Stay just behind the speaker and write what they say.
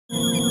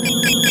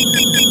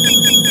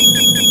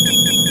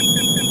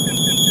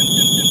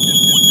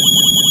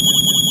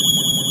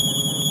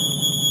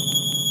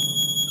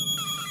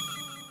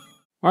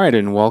All right,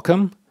 and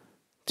welcome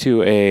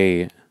to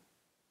a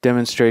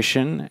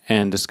demonstration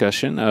and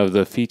discussion of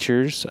the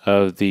features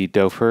of the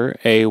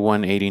Doepfer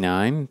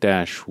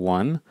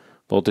A189-1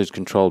 voltage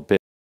controlled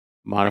bit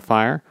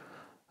modifier.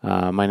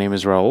 My name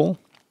is Raul,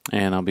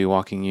 and I'll be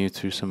walking you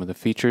through some of the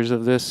features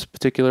of this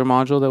particular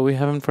module that we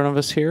have in front of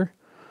us here.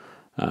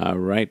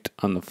 Right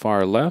on the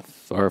far left,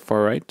 or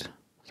far right,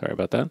 sorry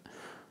about that.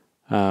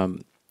 We're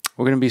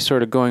going to be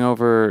sort of going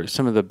over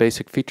some of the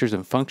basic features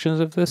and functions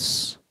of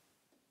this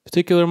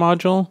particular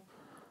module.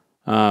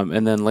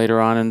 And then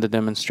later on in the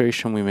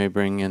demonstration, we may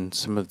bring in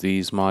some of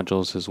these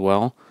modules as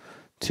well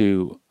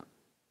to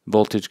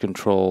voltage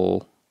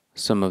control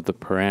some of the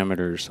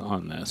parameters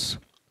on this.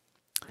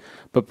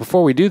 But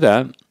before we do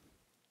that,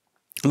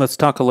 let's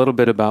talk a little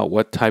bit about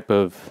what type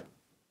of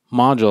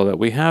module that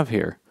we have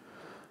here,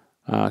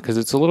 because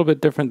it's a little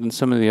bit different than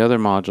some of the other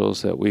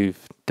modules that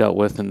we've dealt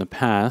with in the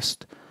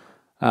past.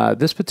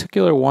 This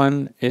particular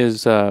one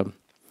is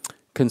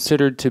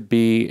considered to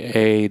be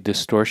a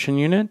distortion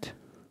unit.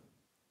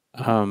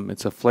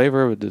 It's a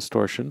flavor of a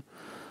distortion,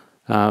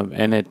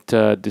 and it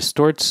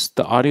distorts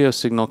the audio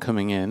signal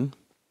coming in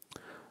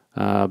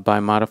by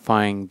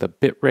modifying the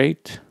bit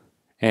rate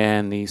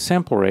and the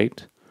sample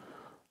rate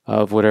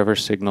of whatever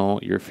signal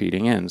you're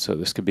feeding in. So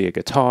this could be a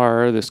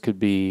guitar, this could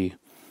be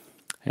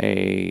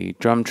a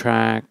drum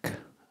track,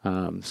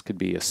 this could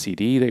be a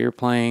CD that you're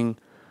playing,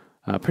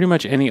 pretty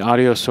much any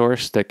audio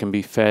source that can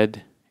be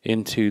fed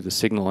into the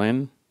signal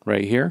in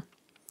right here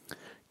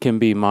can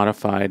be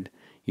modified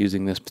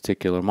using this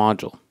particular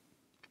module.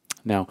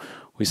 Now,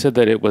 we said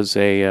that it was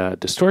a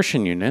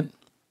distortion unit,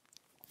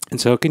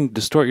 and so it can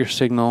distort your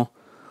signal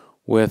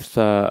with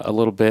a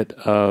little bit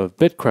of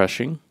bit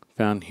crushing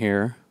found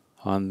here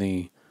on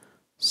the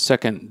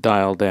second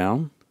dial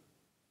down,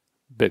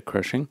 bit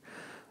crushing,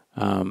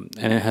 and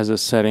it has a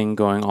setting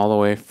going all the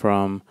way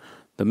from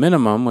the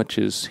minimum, which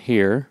is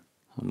here.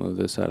 I'll move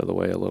this out of the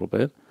way a little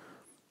bit,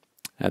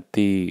 at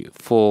the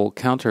full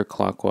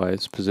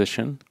counterclockwise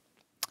position,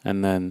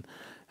 and then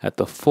at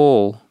the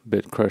full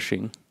bit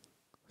crushing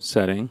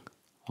setting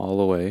all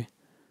the way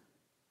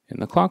in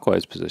the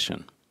clockwise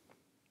position.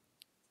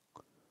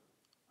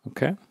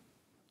 Okay.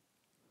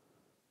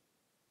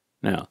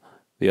 Now,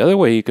 the other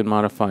way you can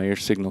modify your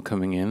signal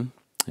coming in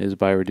is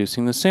by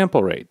reducing the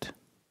sample rate.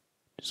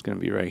 It's going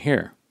to be right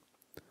here.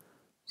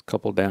 It's a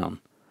couple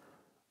down.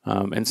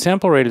 And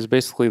sample rate is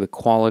basically the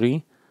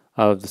quality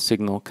of the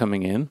signal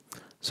coming in.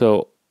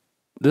 So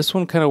this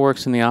one kind of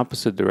works in the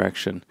opposite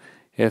direction.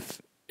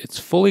 If it's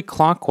fully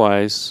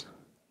clockwise,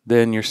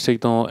 then your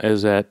signal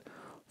is at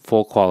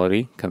full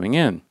quality coming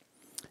in.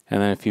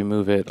 And then if you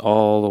move it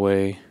all the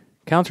way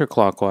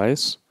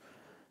counterclockwise,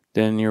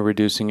 then you're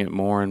reducing it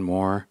more and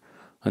more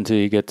until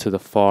you get to the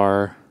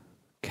far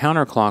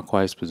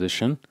counterclockwise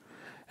position,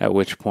 at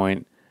which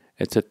point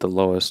it's at the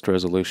lowest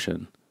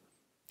resolution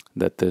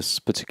that this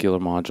particular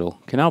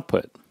module can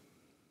output.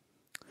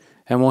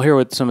 And we'll hear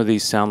what some of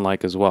these sound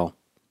like as well.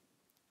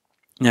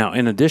 Now,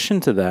 in addition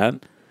to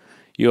that,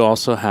 you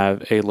also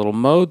have a little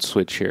mode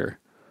switch here.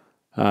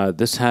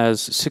 This has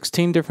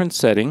 16 different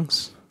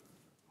settings,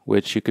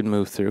 which you can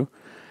move through,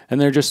 and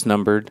they're just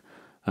numbered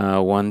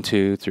 1,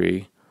 2,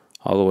 3,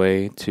 all the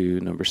way to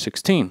number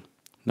 16.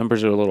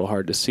 Numbers are a little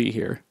hard to see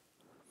here.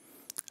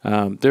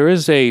 There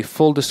is a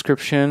full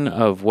description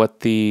of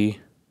what the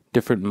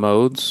different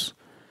modes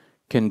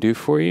can do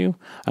for you.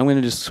 I'm going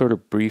to just sort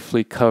of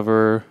briefly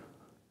cover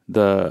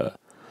the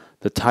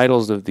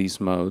titles of these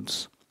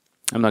modes.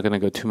 I'm not going to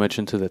go too much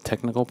into the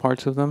technical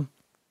parts of them,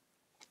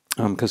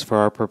 because for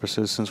our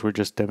purposes, since we're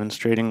just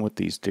demonstrating what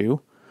these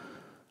do,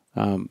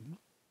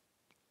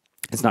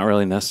 it's not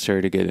really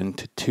necessary to get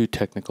into too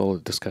technical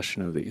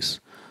discussion of these.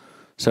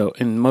 So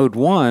in mode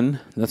 1,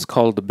 that's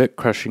called the bit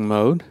crushing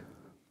mode.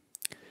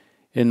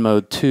 In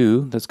mode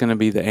 2, that's going to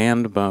be the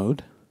AND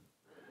mode.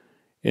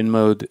 In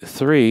mode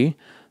 3,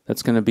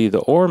 that's going to be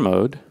the OR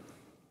mode.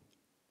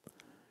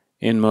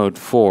 In mode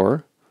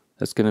 4,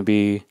 that's going to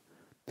be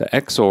the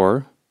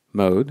XOR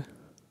mode.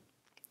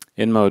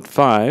 In mode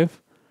 5,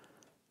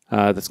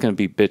 that's going to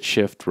be bit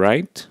shift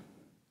right.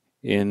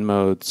 In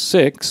mode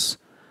 6,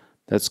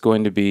 that's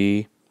going to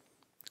be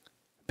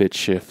bit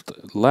shift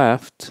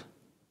left.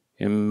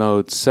 In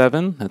mode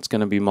 7, that's going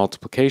to be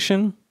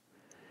multiplication.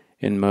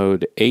 In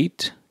mode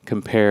 8,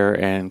 compare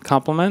and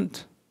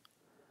complement.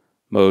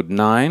 Mode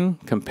 9,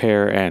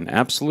 compare and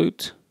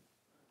absolute.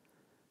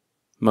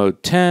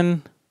 Mode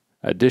 10,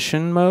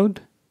 addition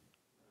mode.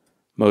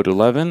 Mode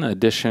 11,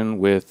 addition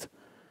with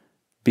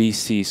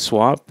BC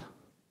swap,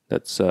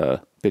 that's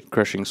a bit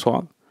crushing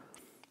swap.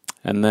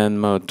 And then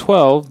mode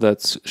 12,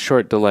 that's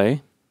short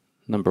delay,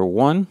 number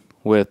 1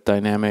 with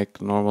dynamic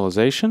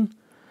normalization.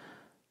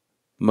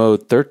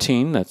 Mode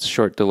 13, that's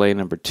short delay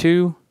number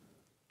 2.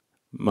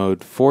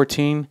 Mode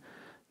 14,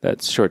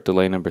 that's short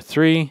delay number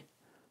 3.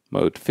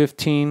 Mode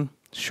 15,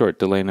 short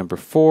delay number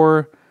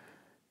 4.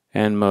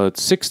 And mode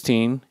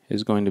 16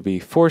 is going to be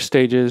 4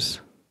 stages,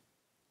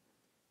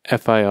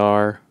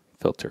 FIR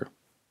filter.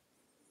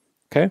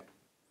 Okay?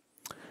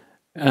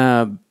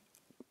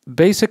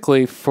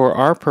 basically, for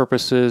our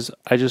purposes,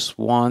 I just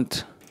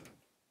want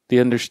the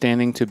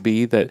understanding to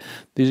be that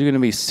these are going to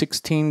be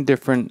 16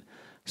 different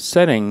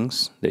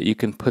settings that you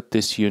can put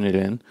this unit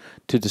in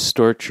to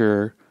distort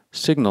your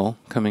signal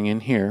coming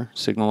in here,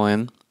 signal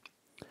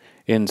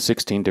in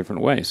 16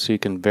 different ways. So you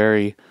can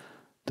vary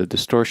the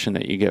distortion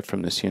that you get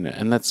from this unit.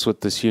 And that's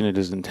what this unit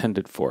is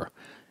intended for.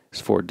 It's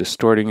for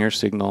distorting your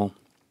signal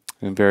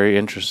in very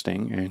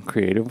interesting and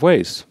creative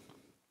ways.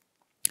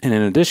 And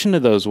in addition to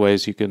those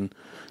ways, you can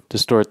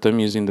distort them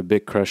using the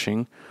bit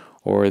crushing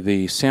or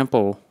the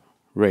sample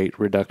rate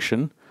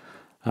reduction.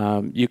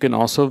 You can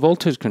also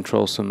voltage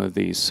control some of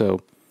these. So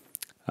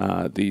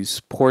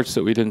these ports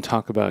that we didn't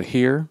talk about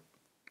here,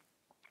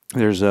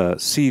 there's a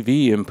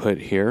CV input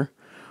here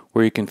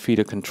where you can feed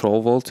a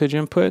control voltage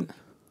input,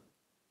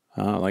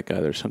 like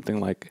either something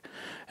like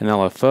an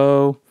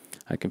LFO.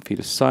 I can feed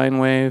a sine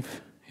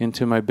wave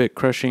into my bit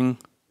crushing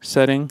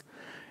setting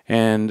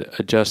and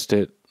adjust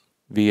it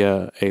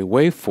via a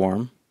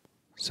waveform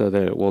so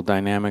that it will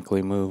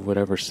dynamically move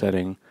whatever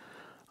setting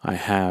I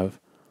have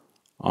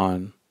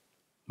on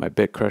my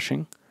bit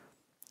crushing.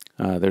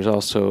 There's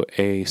also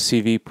a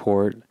CV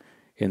port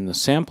in the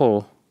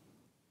sample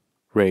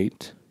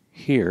rate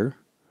here.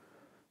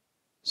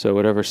 So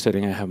whatever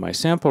setting I have my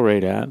sample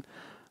rate at,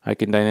 I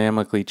can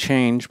dynamically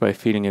change by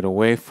feeding it a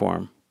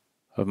waveform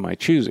of my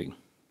choosing.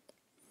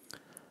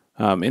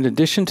 In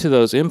addition to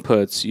those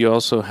inputs, you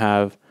also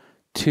have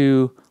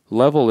two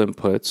level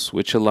inputs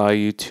which allow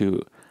you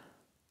to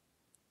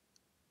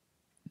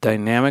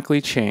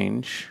dynamically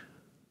change,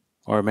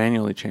 or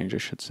manually change I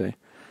should say.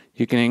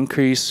 You can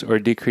increase or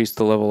decrease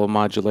the level of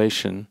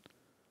modulation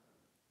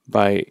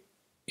by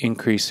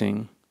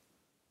increasing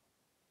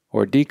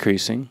or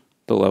decreasing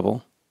the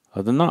level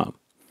of the knob.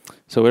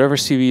 So whatever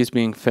CV is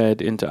being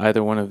fed into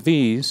either one of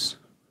these,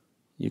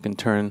 you can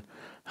turn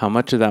how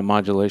much of that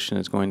modulation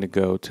is going to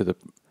go to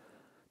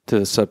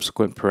the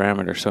subsequent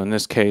parameter. So in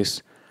this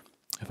case,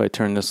 if I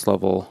turn this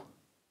level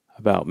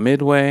about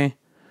midway,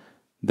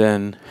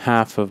 then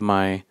half of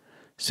my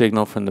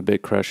signal from the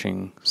bit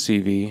crushing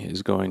CV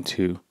is going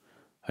to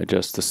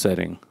adjust the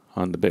setting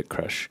on the bit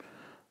crush.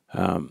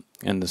 And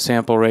the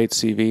sample rate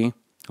CV,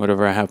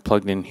 whatever I have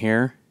plugged in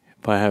here,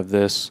 if I have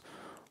this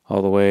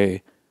all the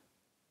way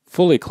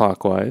fully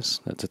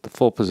clockwise, that's at the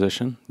full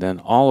position, then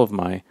all of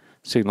my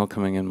signal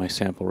coming in my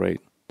sample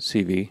rate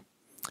CV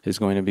is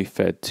going to be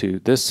fed to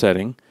this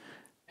setting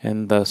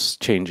and thus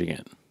changing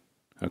it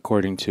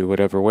according to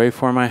whatever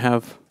waveform I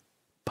have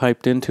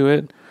piped into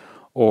it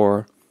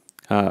or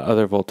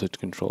other voltage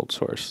controlled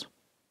source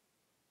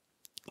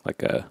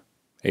like a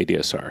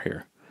ADSR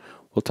here.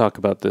 We'll talk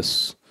about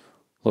this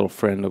little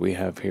friend that we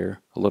have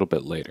here a little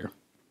bit later.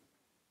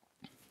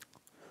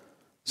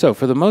 So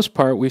for the most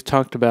part, we've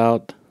talked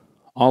about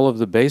all of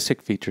the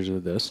basic features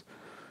of this.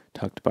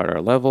 Talked about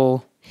our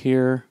level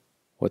here,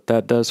 what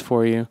that does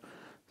for you,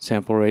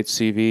 sample rate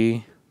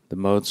CV, the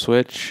mode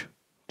switch,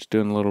 just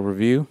doing a little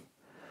review,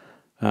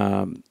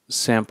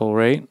 sample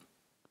rate,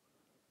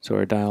 so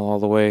our dial all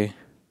the way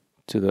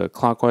to the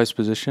clockwise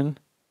position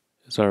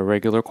is our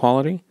regular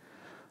quality.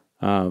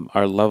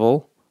 Our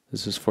level,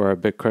 this is for our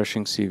bit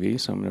crushing CV,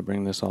 so I'm going to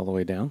bring this all the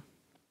way down.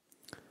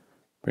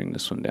 Bring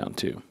this one down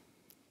too,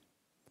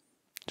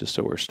 just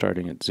so we're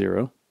starting at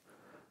 0.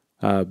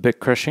 Bit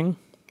crushing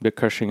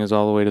is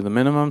all the way to the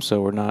minimum,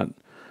 so we're not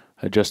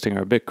adjusting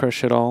our bit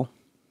crush at all.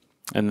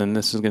 And then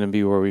this is going to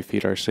be where we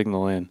feed our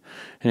signal in.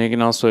 And you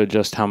can also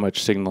adjust how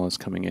much signal is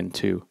coming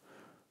into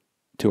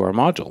our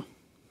module.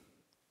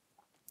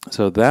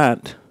 So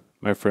that,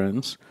 my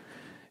friends,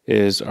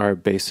 is our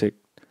basic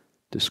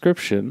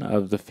description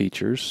of the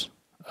features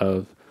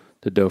of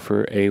the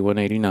Doepfer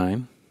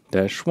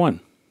A189-1.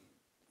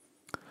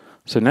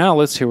 So now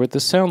let's hear what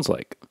this sounds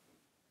like.